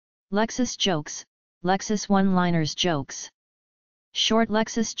Lexus jokes, Lexus one-liners jokes. Short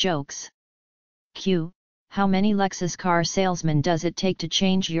Lexus jokes. Q. How many Lexus car salesmen does it take to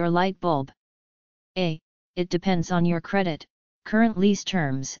change your light bulb? A. It depends on your credit, current lease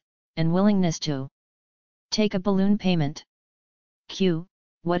terms, and willingness to take a balloon payment. Q.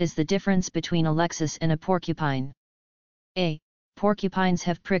 What is the difference between a Lexus and a porcupine? A. Porcupines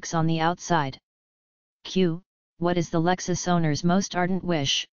have pricks on the outside. Q. What is the Lexus owner's most ardent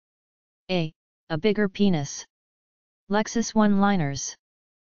wish? A. A bigger penis. Lexus one-liners.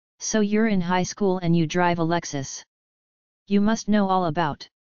 So you're in high school and you drive a Lexus. You must know all about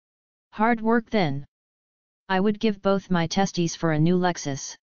hard work then. I would give both my testes for a new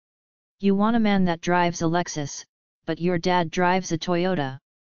Lexus. You want a man that drives a Lexus, but your dad drives a Toyota.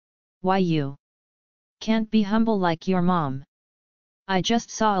 Why you can't be humble like your mom? I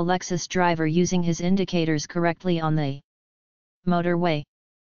just saw a Lexus driver using his indicators correctly on the motorway.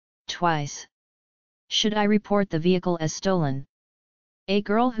 Twice. Should I report the vehicle as stolen? A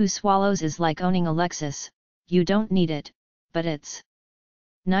girl who swallows is like owning a Lexus, you don't need it, but it's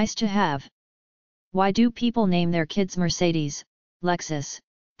nice to have. Why do people name their kids Mercedes, Lexus,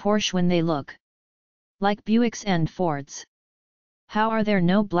 Porsche when they look like Buicks and Fords? How are there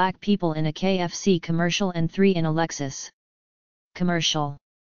no black people in a KFC commercial and 3 in a Lexus commercial?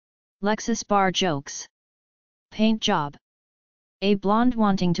 Lexus bar jokes. Paint job. A blonde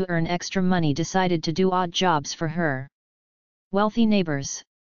wanting to earn extra money decided to do odd jobs for her wealthy neighbors.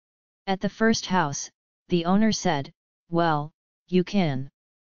 At the first house, the owner said, "Well, you can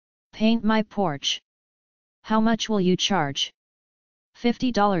paint my porch. How much will you charge?"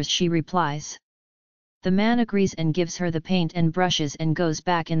 $50, she replies. The man agrees and gives her the paint and brushes and goes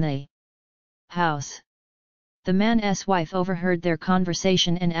back in the house. The man's wife overheard their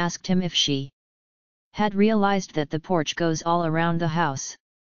conversation and asked him if she had realized that the porch goes all around the house.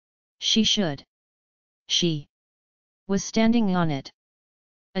 She should. She was standing on it.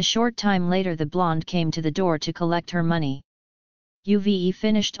 A short time later the blonde came to the door to collect her money. "You've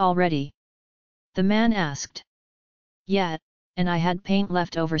finished already?" the man asked. "Yeah, and I had paint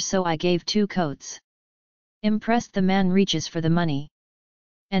left over so I gave 2 coats." Impressed, the man reaches for the money.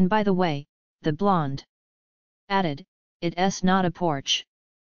 "And by the way," the blonde added, "it's not a porch.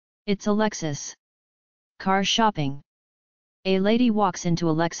 It's a Lexus." Car shopping. A lady walks into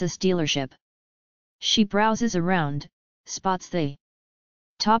a Lexus dealership. She browses around, spots the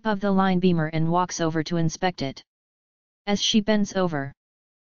top-of-the-line Beamer and walks over to inspect it. As she bends over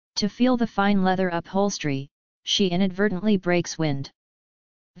to feel the fine leather upholstery, she inadvertently breaks wind.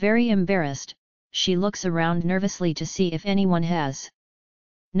 Very embarrassed, she looks around nervously to see if anyone has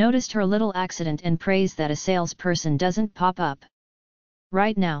noticed her little accident and prays that a salesperson doesn't pop up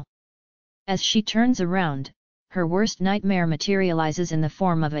right now. As she turns around, her worst nightmare materializes in the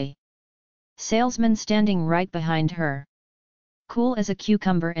form of a salesman standing right behind her. Cool as a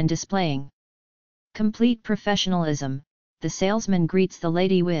cucumber and displaying complete professionalism, the salesman greets the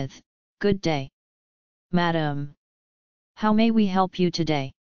lady with, "Good day, madam. How may we help you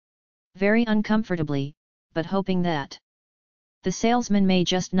today?" Very uncomfortably, but hoping that the salesman may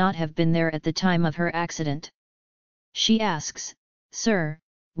just not have been there at the time of her accident, she asks, "Sir,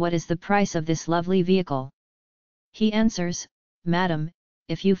 what is the price of this lovely vehicle?" He answers, "Madam,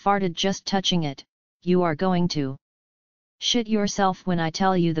 if you farted just touching it, you are going to shit yourself when I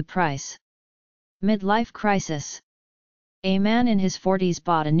tell you the price." Midlife crisis. A man in his 40s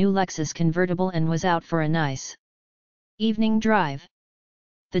bought a new Lexus convertible and was out for a nice evening drive.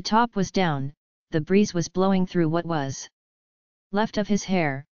 The top was down, the breeze was blowing through what was left of his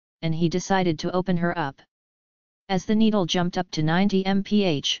hair, and he decided to open her up. As the needle jumped up to 90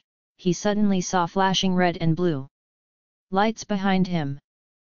 mph, he suddenly saw flashing red and blue lights behind him.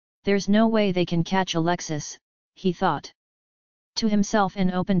 "There's no way they can catch a Lexus," he thought to himself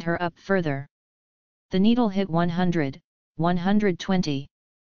and opened her up further. The needle hit 100, 120.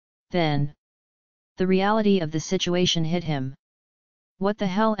 Then the reality of the situation hit him. "What the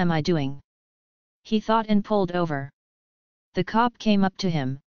hell am I doing?" he thought and pulled over. The cop came up to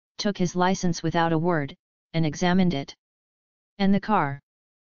him, took his license without a word, and examined it. "And the car?"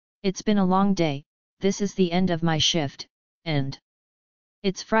 "It's been a long day, this is the end of my shift, and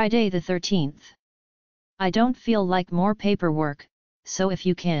it's Friday the 13th. I don't feel like more paperwork, so if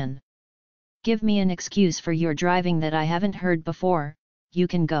you can give me an excuse for your driving that I haven't heard before, you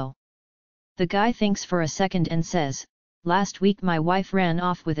can go." The guy thinks for a second and says, "Last week my wife ran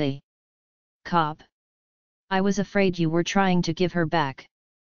off with a cop. I was afraid you were trying to give her back."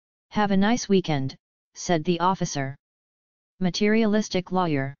 "Have a nice weekend," said the officer. Materialistic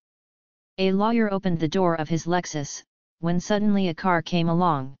lawyer. A lawyer opened the door of his Lexus, when suddenly a car came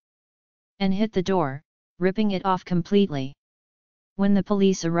along. and hit the door, ripping it off completely. When the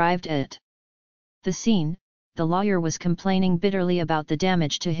police arrived at the scene, the lawyer was complaining bitterly about the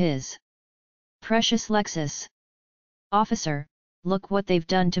damage to his precious Lexus. "Officer, look what they've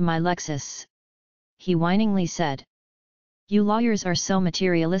done to my Lexus," he whiningly said. "You lawyers are so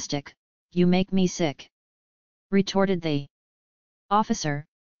materialistic, you make me sick," retorted they. "Officer,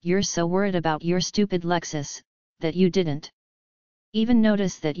 you're so worried about your stupid Lexus, that you didn't even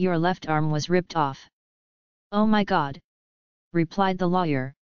notice that your left arm was ripped off." "Oh my God," replied the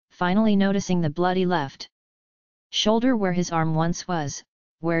lawyer, finally noticing the bloody left shoulder where his arm once was.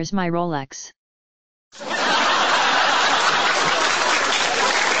 "Where's my Rolex?"